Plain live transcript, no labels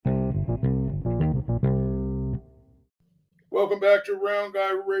Welcome back to Round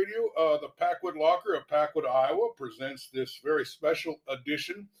Guy Radio. The Packwood Locker of Packwood, Iowa presents this very special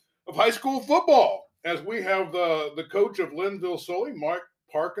edition of high school football as we have the coach of Linville Sully, Mike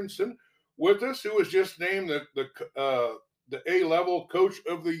Parkinson, with us, who was just named the A-level Coach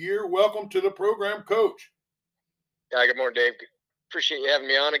of the Year. Welcome to the program, Coach. Yeah, good morning, Dave. Appreciate you having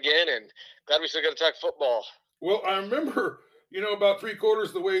me on again, and glad we still got to talk football. Well, I remember, about 3/4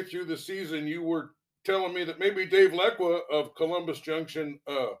 of the way through the season, you were telling me that maybe Dave Lekwa of Columbus Junction,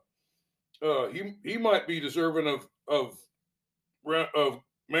 he might be deserving of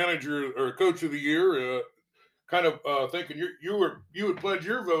manager or coach of the year. Thinking you would pledge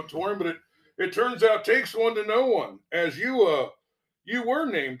your vote to him, but it turns out takes one to know one. As you were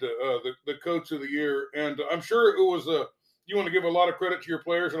named the coach of the year, and I'm sure it was you want to give a lot of credit to your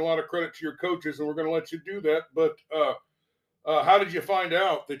players and a lot of credit to your coaches, and we're going to let you do that. But how did you find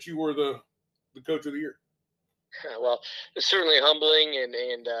out that you were the coach of the year? Well, it's certainly humbling, and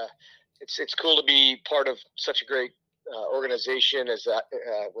it's cool to be part of such a great organization as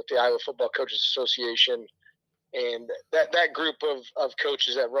with the Iowa Football Coaches Association, and that group of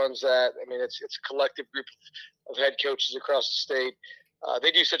coaches that runs that. I mean, it's a collective group of head coaches across the state.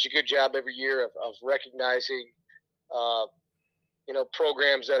 They do such a good job every year of recognizing,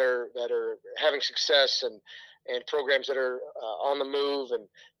 programs that are having success and programs that are on the move, and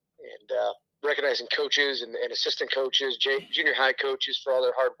recognizing coaches and assistant coaches, junior high coaches for all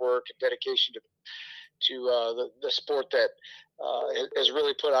their hard work and dedication to the sport that has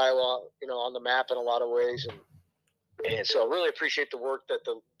really put Iowa, on the map in a lot of ways. And so I really appreciate the work that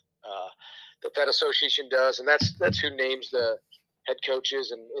that association does. And that's who names the head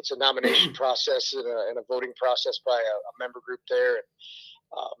coaches. And it's a nomination process and a voting process by a member group there. And,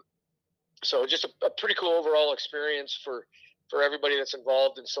 so just a pretty cool overall experience for everybody that's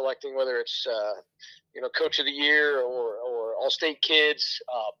involved in selecting, whether it's, coach of the year or all-state kids.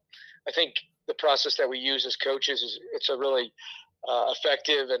 I think the process that we use as coaches it's a really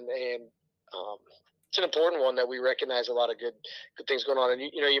effective and it's an important one that we recognize a lot of good things going on. And,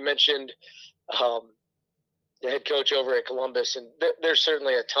 you mentioned the head coach over at Columbus, and there's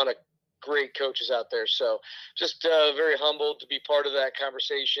certainly a ton of great coaches out there. So just very humbled to be part of that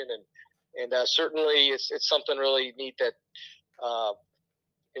conversation. And certainly it's something really neat that,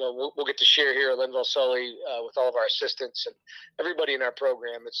 we'll get to share here at Linville Sully with all of our assistants and everybody in our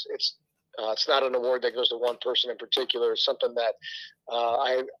program. It's not an award that goes to one person in particular. It's something that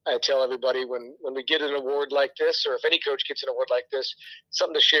I tell everybody when we get an award like this, or if any coach gets an award like this, it's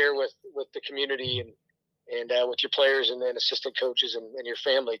something to share with the community and with your players and then assistant coaches and your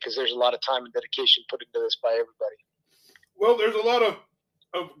family, because there's a lot of time and dedication put into this by everybody. Well, there's a lot of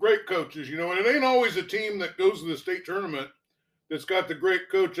great coaches, and it ain't always a team that goes to the state tournament that's got the great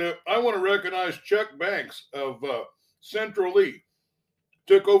coach. I want to recognize Chuck Banks of Central Lee.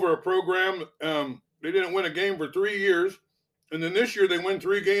 Took over a program. They didn't win a game for 3 years, and then this year they win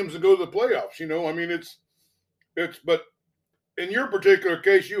 3 games to go to the playoffs. But in your particular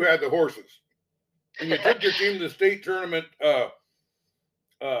case, you had the horses, and you took your team to the state tournament for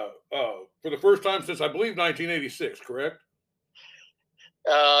the first time since I believe 1986. Correct?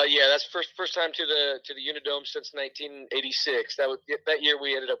 Yeah, that's first time to the Unidome since 1986. That year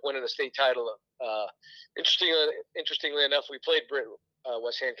we ended up winning a state title. Interestingly enough, we played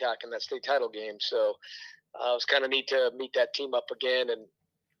West Hancock in that state title game, so it was kind of neat to meet that team up again. And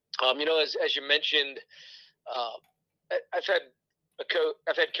as you mentioned, I've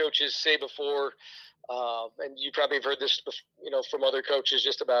had coaches say before, and you probably have heard this, from other coaches,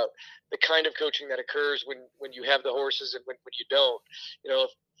 just about the kind of coaching that occurs when you have the horses and when you don't.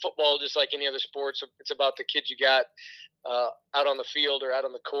 Football, just like any other sports, it's about the kids you got out on the field or out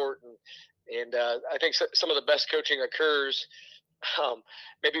on the court, and I think some of the best coaching occurs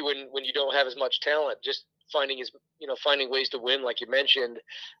maybe when you don't have as much talent, just finding ways to win, like you mentioned,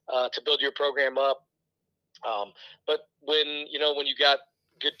 to build your program up. But when you got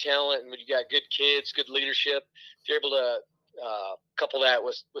good talent and when you got good kids, good leadership, if you're able to couple that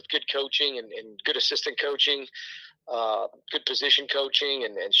with good coaching and good assistant coaching, good position coaching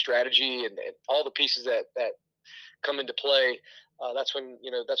and strategy and all the pieces that come into play, that's when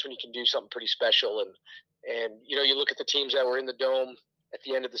you can do something pretty special. And you look at the teams that were in the Dome at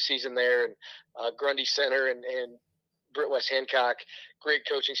the end of the season there, and Grundy Center and Britt West Hancock, great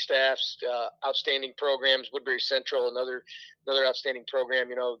coaching staffs, outstanding programs. Woodbury Central, another outstanding program.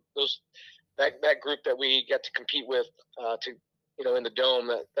 That group that we got to compete with in the Dome.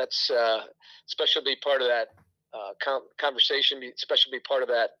 That's special to be part of that conversation. Special to be part of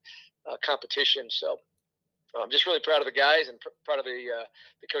that competition. So I'm just really proud of the guys and proud of the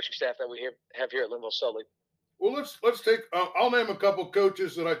coaching staff that we have here at Linville Sully. Well, let's take. I'll name a couple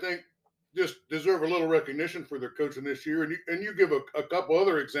coaches that I think just deserve a little recognition for their coaching this year, and you give a couple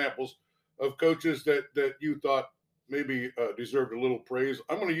other examples of coaches that you thought maybe deserved a little praise.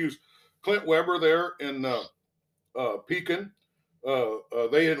 I'm going to use Clint Weber there in Pekin.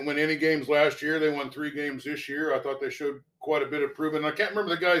 They didn't win any games last year. They won 3 games this year. I thought they showed quite a bit of improvement. I can't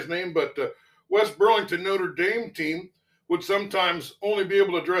remember the guy's name, but West Burlington Notre Dame team would sometimes only be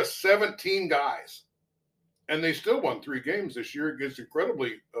able to dress 17 guys, and they still won 3 games this year against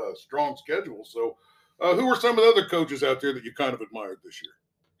incredibly strong schedule. So, who were some of the other coaches out there that you kind of admired this year?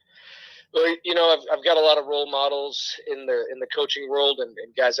 Well, I've got a lot of role models in the coaching world and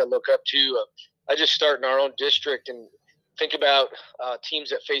guys I look up to. I just start in our own district and think about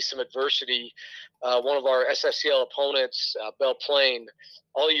teams that face some adversity. One of our SSCL opponents, Belle Plaine,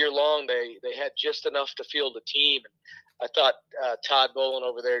 all year long they had just enough to field a team. I thought Todd Bolin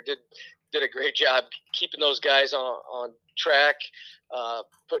over there did a great job keeping those guys on track,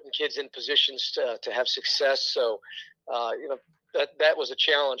 putting kids in positions to have success. So, that was a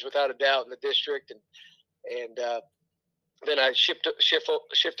challenge without a doubt in the district. And then I shift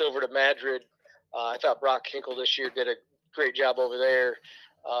over to Madrid. I thought Brock Hinkle this year did a great job over there.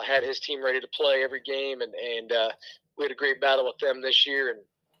 Had his team ready to play every game, and we had a great battle with them this year. And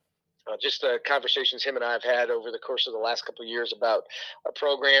just the conversations him and I have had over the course of the last couple of years about our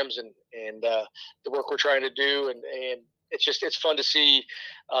programs and the work we're trying to do. And it's fun to see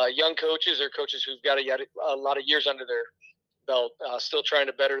young coaches or coaches who've got a lot of years under their belt, still trying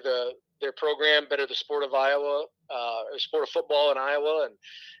to better their program, better the sport of Iowa, or sport of football in Iowa,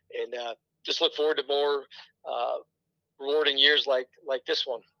 and just look forward to more rewarding years like this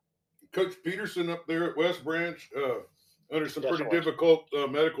one. Coach Peterson up there at West Branch, under some Definitely. pretty difficult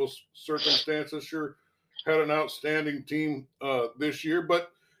medical circumstances, sure had an outstanding team this year.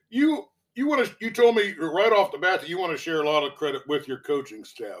 But you told me right off the bat that you want to share a lot of credit with your coaching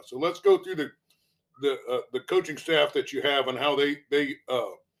staff. So let's go through the coaching staff that you have and how they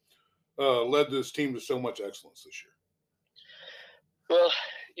led this team to so much excellence this year. Well,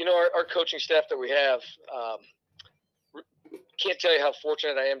 our coaching staff that we have, can't tell you how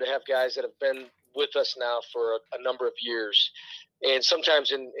fortunate I am to have guys that have been with us now for a number of years. And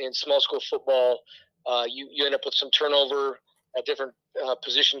sometimes in small school football, you end up with some turnover at different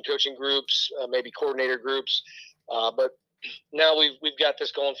position coaching groups, maybe coordinator groups. But now we've got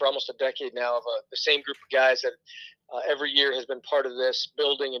this going for almost a decade now of the same group of guys that every year has been part of this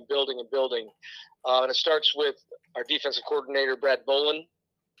building and building and building. And it starts with our defensive coordinator, Brad Bolin.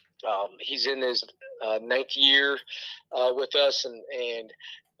 He's in his 9th year with us, and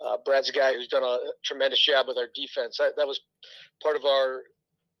Brad's a guy who's done a tremendous job with our defense. That was part of our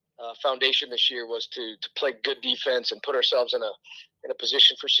foundation this year, was to play good defense and put ourselves in a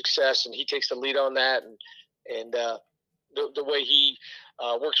position for success. And he takes the lead on that, and the way he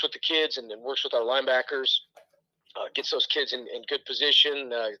works with the kids and works with our linebackers, gets those kids in good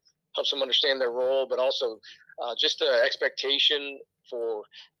position, helps them understand their role, but also just the expectation for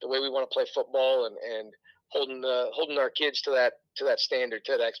the way we want to play football and holding our kids to that standard,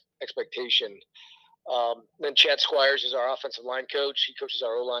 to that expectation. Then Chad Squires is our offensive line coach. He coaches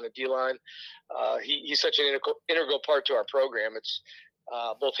our O-line and D-line. He's such an integral part to our program. It's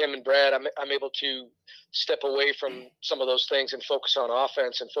both him and Brad. I'm able to step away from some of those things and focus on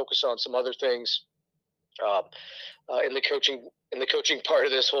offense and focus on some other things in the coaching part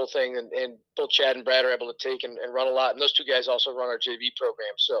of this whole thing. And both Chad and Brad are able to take and run a lot. And those two guys also run our JV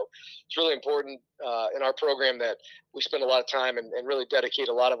program. So it's really important in our program that we spend a lot of time and really dedicate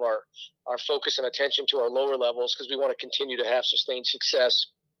a lot of our focus and attention to our lower levels, because we want to continue to have sustained success.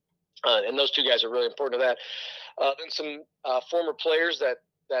 And those two guys are really important to that. Then some former players that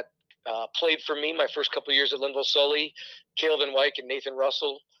played for me my first couple of years at Linville Sully, Calvin Wyke and Nathan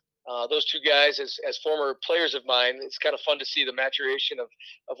Russell. Those two guys, as former players of mine, it's kind of fun to see the maturation of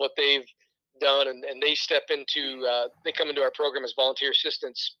what they've done, and they they come into our program as volunteer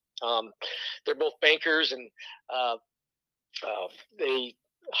assistants. They're both bankers, and they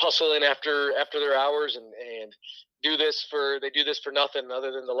hustle in after their hours and do this for nothing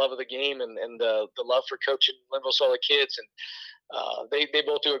other than the love of the game and the love for coaching Linville Sully kids. And they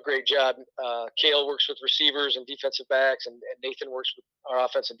both do a great job. Cale works with receivers and defensive backs, and Nathan works with our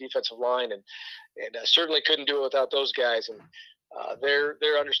offensive and defensive line, and certainly couldn't do it without those guys. And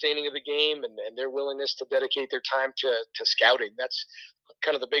their understanding of the game and their willingness to dedicate their time to scouting. That's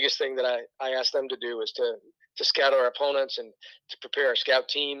kind of the biggest thing that I ask them to do, is to scout our opponents and to prepare our scout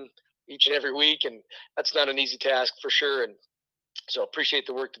team each and every week. And that's not an easy task for sure. And so appreciate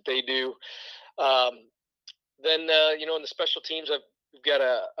the work that they do. Then, in the special teams, we've got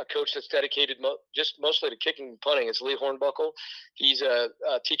a coach that's dedicated just mostly to kicking and punting. It's Lee Hornbuckle. He's a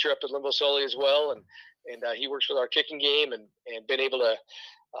teacher up at Limbo Sully as well, and he works with our kicking game and been able to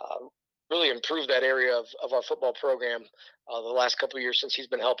really improve that area of our football program the last couple of years since he's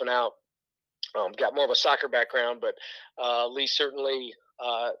been helping out. Got more of a soccer background, but Lee certainly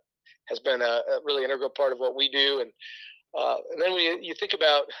has been a really integral part of what we do. And then you think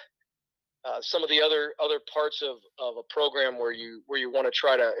about some of the other parts of a program where you want to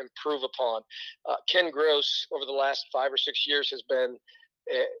try to improve upon. Ken Gross over the last 5 or 6 years has been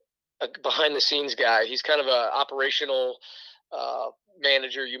a behind the scenes guy. He's kind of an operational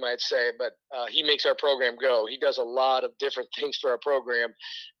manager, you might say, but he makes our program go. He does a lot of different things for our program,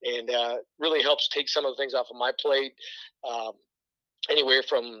 and really helps take some of the things off of my plate, anywhere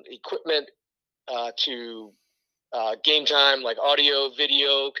from equipment to game time, like audio,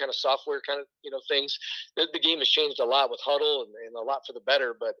 video, kind of software, kind of things. The game has changed a lot with Huddle and a lot for the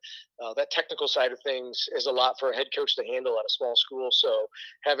better, but that technical side of things is a lot for a head coach to handle at a small school. So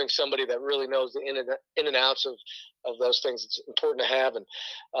having somebody that really knows the in and outs of those things, it's important to have. And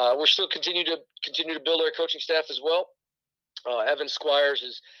we're still continue to build our coaching staff as well. Evan Squires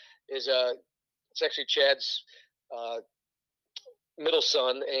is it's actually Chad's middle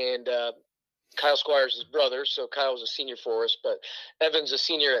son, and Kyle Squires' his brother, so Kyle was a senior for us, but Evan's a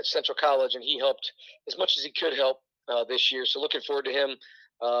senior at Central College, and he helped as much as he could help this year. So looking forward to him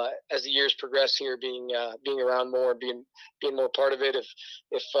as the years progress here, being around more and being more part of it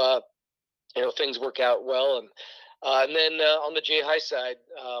if things work out well. And then on the J High side,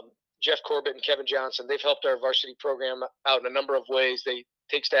 Jeff Corbett and Kevin Johnson, they've helped our varsity program out in a number of ways. They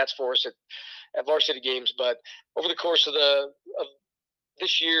take stats for us at varsity games, but over the course of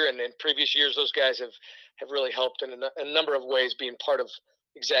this year and in previous years, those guys have really helped in a number of ways, being part of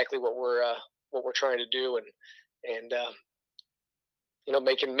exactly what we're trying to do and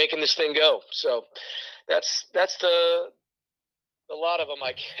making this thing go. So that's a lot of them,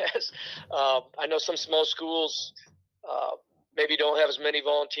 I guess. I know some small schools maybe don't have as many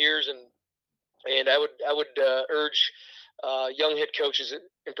volunteers, and I would urge young head coaches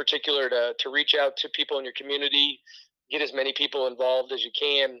in particular to reach out to people in your community. Get as many people involved as you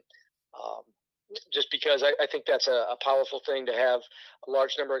can, just because I think that's a powerful thing to have a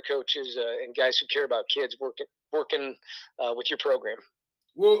large number of coaches and guys who care about kids working with your program.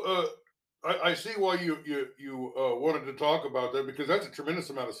 Well, I see why you wanted to talk about that, because that's a tremendous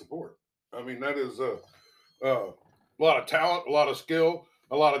amount of support. I mean, that is a lot of talent, a lot of skill,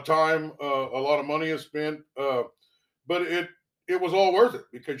 a lot of time, a lot of money is spent, but it was all worth it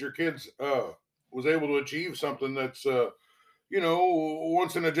because your kids was able to achieve something that's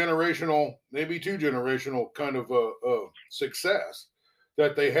once in a generational, maybe 2 generational kind of success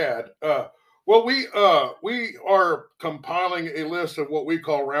that they had. Well, we are compiling a list of what we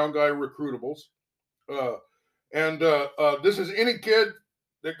call round guy recruitables, and this is any kid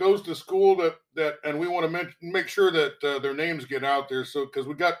that goes to school that and we want to make sure that their names get out there. So because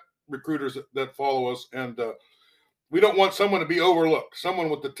we got recruiters that follow us, and we don't want someone to be overlooked, someone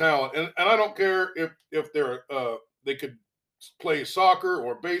with the talent. And I don't care if they're they could play soccer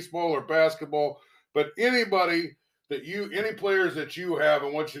or baseball or basketball, but any players that you have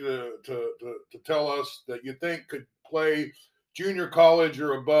and want you to tell us that you think could play junior college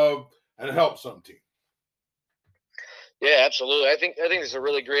or above and help some team. Yeah, absolutely. I think it's a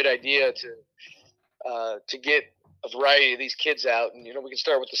really great idea to get a variety of these kids out, and we can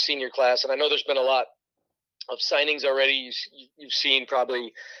start with the senior class. And I know there's been a lot of signings already. You've seen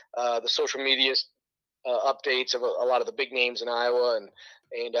probably the social media updates of a lot of the big names in Iowa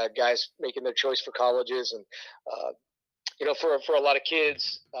and guys making their choice for colleges. And for a lot of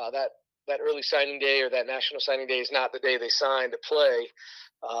kids, that early signing day or that national signing day is not the day they sign to play,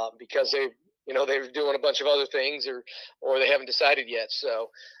 because they're doing a bunch of other things or they haven't decided yet. So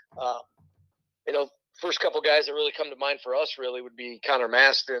first couple guys that really come to mind for us really would be Connor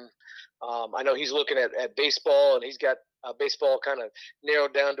Maston. I know he's looking at baseball, and he's got baseball kind of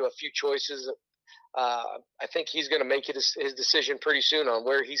narrowed down to a few choices. I think he's going to make his decision pretty soon on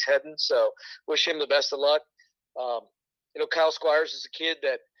where he's heading. So wish him the best of luck. Kyle Squires is a kid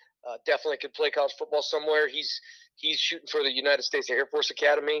that definitely could play college football somewhere. He's shooting for the United States Air Force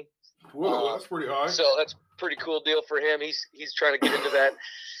Academy. Whoa, that's pretty high. So that's a pretty cool deal for him. He's trying to get into that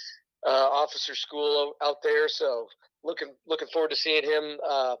officer school out there. So looking forward to seeing him,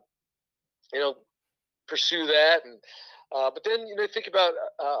 pursue that. And but then think about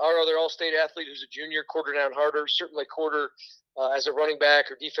our other all-state athlete who's a junior, Quarter Down Harder. Certainly Quarter as a running back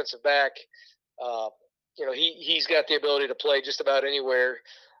or defensive back. He's got the ability to play just about anywhere.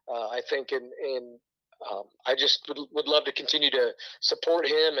 I think, and I just would love to continue to support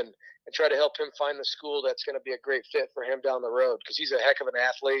him and try to help him find the school that's going to be a great fit for him down the road, because he's a heck of an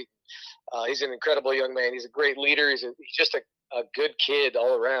athlete. He's an incredible young man. He's a great leader. He's just a good kid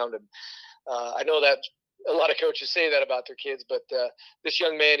all around. And I know that a lot of coaches say that about their kids, but this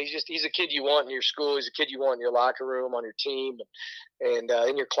young man, he's a kid you want in your school. He's a kid you want in your locker room, on your team, and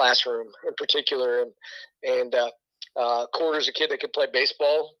in your classroom in particular. And Corder's a kid that could play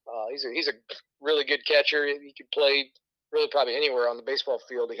baseball. He's a really good catcher. He could play really probably anywhere on the baseball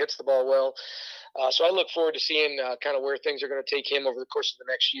field. He hits the ball well. So I look forward to seeing kind of where things are going to take him over the course of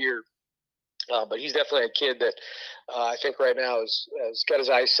the next year. But he's definitely a kid that I think right now has got his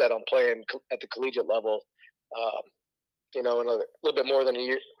eyes set on playing at the collegiate level. In a little bit more than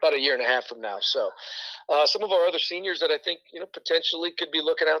about a year and a half from now. So some of our other seniors that I think, potentially could be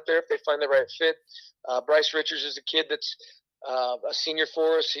looking out there if they find the right fit. Bryce Richards is a kid that's a senior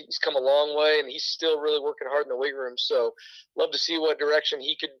for us. He's come a long way, and he's still really working hard in the weight room. So love to see what direction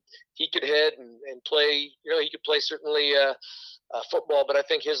he could head and play. He could play certainly football, but I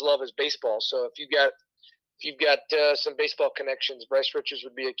think his love is baseball. So if you've got some baseball connections, Bryce Richards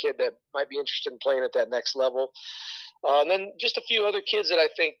would be a kid that might be interested in playing at that next level. And then just a few other kids that I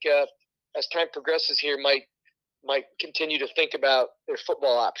think, as time progresses here, might continue to think about their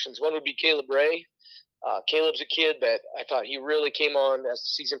football options. One would be Caleb Ray. Caleb's a kid that I thought he really came on as the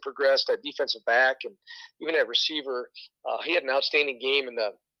season progressed at defensive back and even at receiver. He had an outstanding game in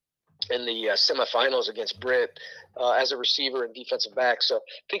the semifinals against Britt as a receiver and defensive back. So I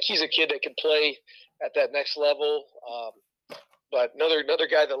think he's a kid that could play at that next level. But another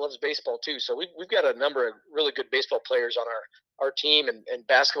guy that loves baseball too. So we've got a number of really good baseball players on our team and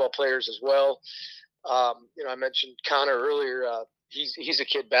basketball players as well. I mentioned Connor earlier. He's a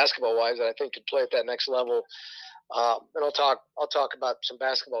kid basketball wise that I think could play at that next level. And I'll talk about some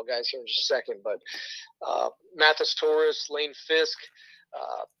basketball guys here in just a second. But Mathis Torres, Lane Fisk,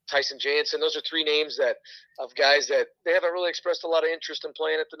 Tyson Jansen, those are three names of guys that they haven't really expressed a lot of interest in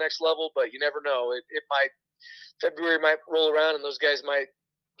playing at the next level, but you never know. February might roll around and those guys might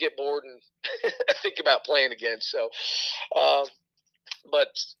get bored and think about playing again. So, but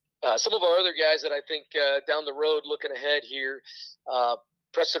some of our other guys that I think down the road, looking ahead here,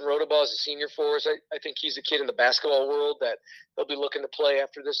 Preston Rodabaugh is a senior for us. I think he's a kid in the basketball world that they'll be looking to play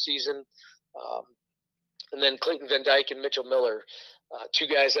after this season. And then Clayton Van Dyke and Mitchell Miller, two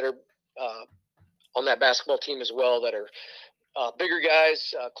guys that are on that basketball team as well that are bigger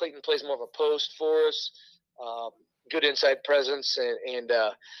guys. Clayton plays more of a post for us. Good inside presence, and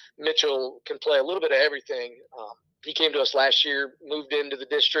Mitchell can play a little bit of everything. He came to us last year, moved into the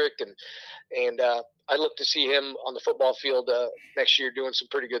district, and I look to see him on the football field next year doing some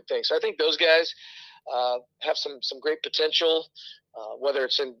pretty good things. So I think those guys have some great potential, whether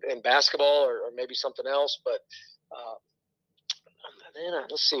it's in basketball or maybe something else. But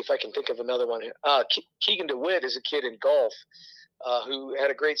let's see if I can think of another one here. Keegan DeWitt is a kid in golf who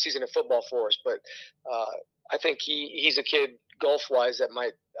had a great season in football for us, but I think he's a kid golf-wise that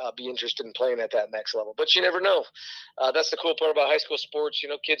might be interested in playing at that next level. But you never know. That's the cool part about high school sports.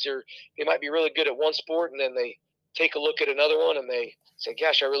 Kids they might be really good at one sport, and then they take a look at another one, and they say,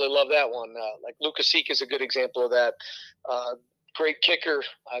 gosh, I really love that one. Like Lucas Seek is a good example of that. Great kicker.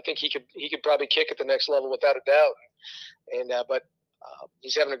 I think he could probably kick at the next level without a doubt. And but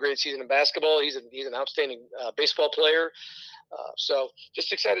he's having a great season in basketball. He's an outstanding baseball player. So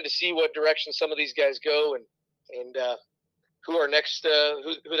just excited to see what direction some of these guys go and who our next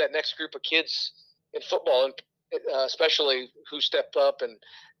who that next group of kids in football, and especially who step up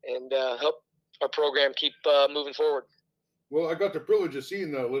and help our program keep moving forward. Well, I got the privilege of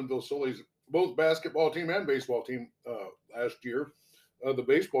seeing Linville Sully's both basketball team and baseball team last year. The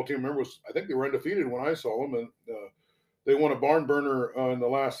baseball team, remember, I think they were undefeated when I saw them, and they won a barn burner in the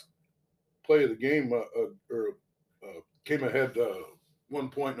last play of the game, came ahead 1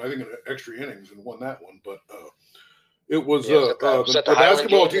 point, and I think in extra innings, and won that one. But it was the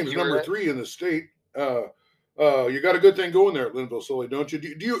basketball team is number 3 in the state. You got a good thing going there at Linville Sully, don't you?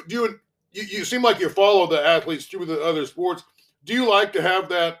 Do you seem like you follow the athletes through the other sports? Do you like to have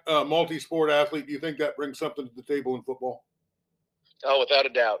that multi-sport athlete? Do you think that brings something to the table in football? Oh, without a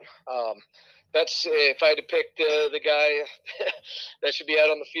doubt. That's if I had to pick the guy that should be out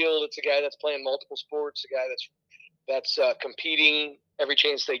on the field, it's a guy that's playing multiple sports, a guy that's competing every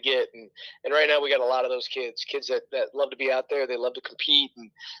chance they get. And right now we got a lot of those kids that love to be out there. They love to compete and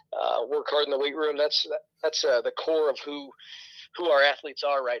work hard in the weight room. That's the core of who our athletes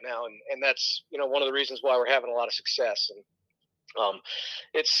are right now. And that's, one of the reasons why we're having a lot of success. And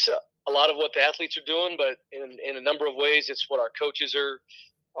it's a lot of what the athletes are doing, but in a number of ways, it's what our coaches are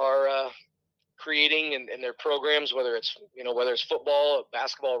creating in their programs, whether it's football,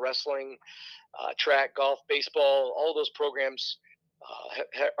 basketball, wrestling, track, golf, baseball, all those programs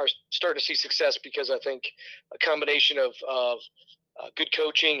are starting to see success because I think a combination of good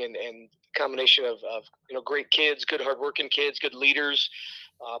coaching and combination of great kids, good hardworking kids, good leaders.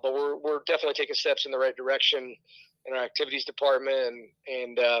 But we're definitely taking steps in the right direction in our activities department,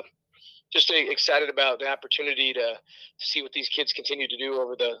 and just excited about the opportunity to see what these kids continue to do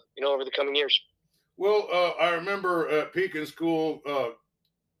over the coming years. Well, I remember at Pekin School,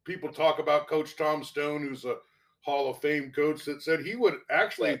 people talk about Coach Tom Stone, who's a Hall of Fame coach, that said he would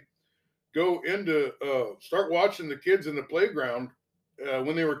actually go into start watching the kids in the playground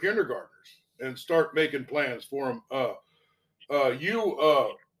when they were kindergartners and start making plans for them.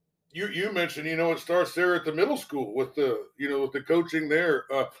 You mentioned, it starts there at the middle school with the coaching there.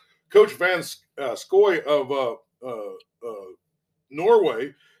 Coach Van Skoy of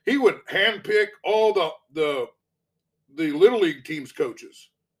Norway, he would handpick all the Little League teams coaches,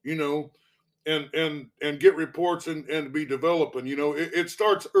 and get reports and be developing. It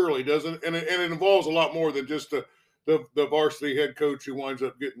starts early, doesn't it? And it involves a lot more than just the varsity head coach who winds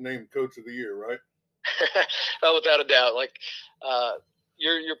up getting named Coach of the Year, right? Oh, without a doubt. Like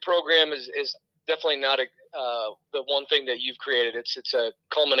your program is definitely not the one thing that you've created. It's a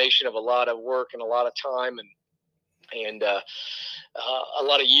culmination of a lot of work and a lot of time and a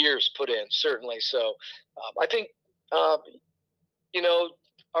lot of years put in, certainly. So I think our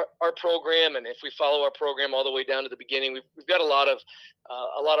program, and if we follow our program all the way down to the beginning, we've got a lot of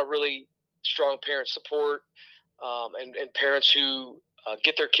really strong parent support, and parents who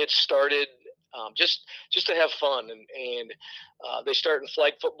get their kids started just to have fun, and they start in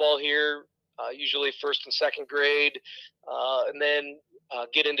flag football here, usually first and second grade, and then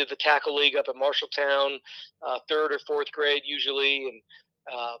get into the tackle league up at Marshalltown, third or fourth grade usually, and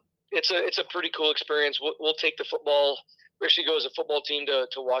it's a pretty cool experience. We'll take the football. We actually go as a football team to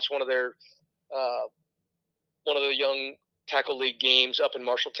watch one of the young tackle league games up in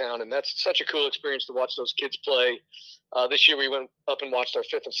Marshalltown, and that's such a cool experience to watch those kids play. This year we went up and watched our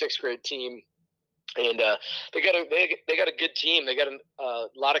fifth and sixth grade team, and they got a good team. They got a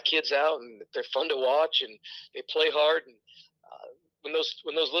lot of kids out, and they're fun to watch, and they play hard. And when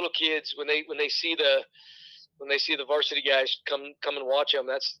those little kids when they see the varsity guys come and watch them,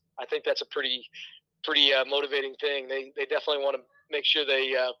 I think that's a pretty motivating thing. They definitely want to make sure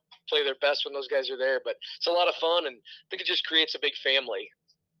they play their best when those guys are there. But it's a lot of fun, and I think it just creates a big family.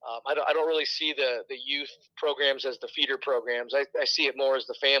 I don't really see the youth programs as the feeder programs. I see it more as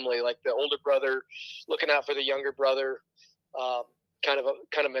the family, like the older brother looking out for the younger brother, kind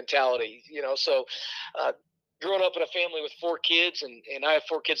of mentality, So growing up in a family with 4 kids, and I have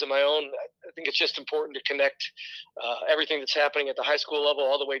 4 kids of my own, I think it's just important to connect everything that's happening at the high school level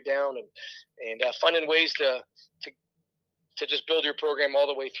all the way down, and finding ways to just build your program all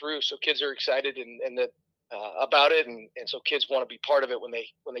the way through, so kids are excited and that about it, and so kids want to be part of it when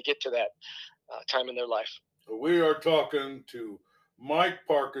they get to that time in their life. We are talking to Mike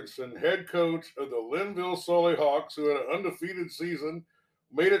Parkinson, head coach of the Linville Sully Hawks, who had an undefeated season,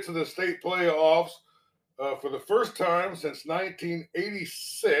 made it to the state playoffs for the first time since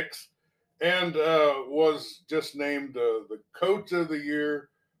 1986, and was just named the Coach of the Year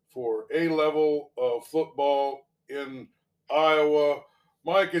for A-level football in Iowa.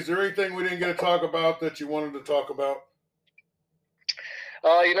 Mike, is there anything we didn't get to talk about that you wanted to talk about?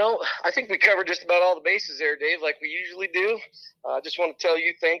 I think we covered just about all the bases there, Dave, like we usually do. I just want to tell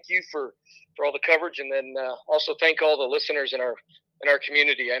you thank you for all the coverage, and then also thank all the listeners in our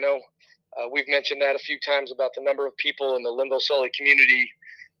community. I know we've mentioned that a few times about the number of people in the Linville Sully community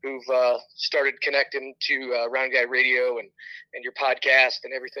who've started connecting to Round Guy Radio and your podcast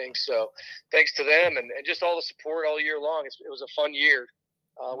and everything. So thanks to them and just all the support all year long. It was a fun year.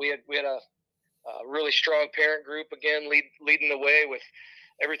 We had a really strong parent group again, leading the way with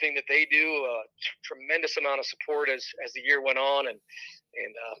everything that they do. Tremendous amount of support as the year went on, and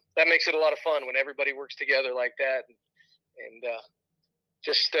that makes it a lot of fun when everybody works together like that. And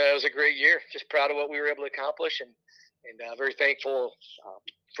it was a great year. Just proud of what we were able to accomplish, and very thankful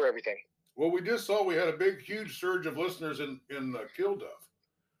for everything. Well, we just saw we had a huge surge of listeners in Kilduff,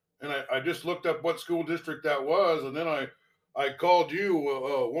 and I just looked up what school district that was, and then I called you,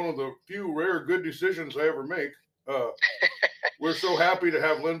 one of the few rare good decisions I ever make. We're so happy to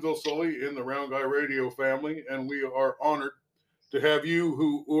have Linville Sully in the Round Guy Radio family, and we are honored to have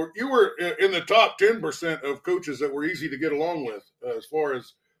you you were in the top 10% of coaches that were easy to get along with. As far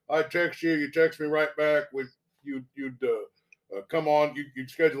as I text you text me right back. You'd come on, you'd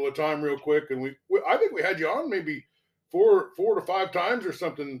schedule a time real quick, and I think we had you on maybe 4 to 5 times or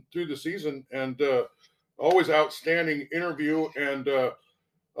something through the season, and always outstanding interview, and a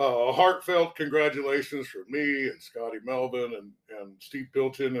heartfelt congratulations from me and Scotty Melvin and Steve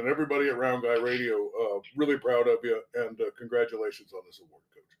Pilton and everybody at Round Guy Radio. Really proud of you, and congratulations on this award,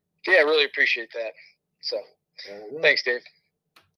 Coach. Yeah, I really appreciate that. So, thanks, Dave.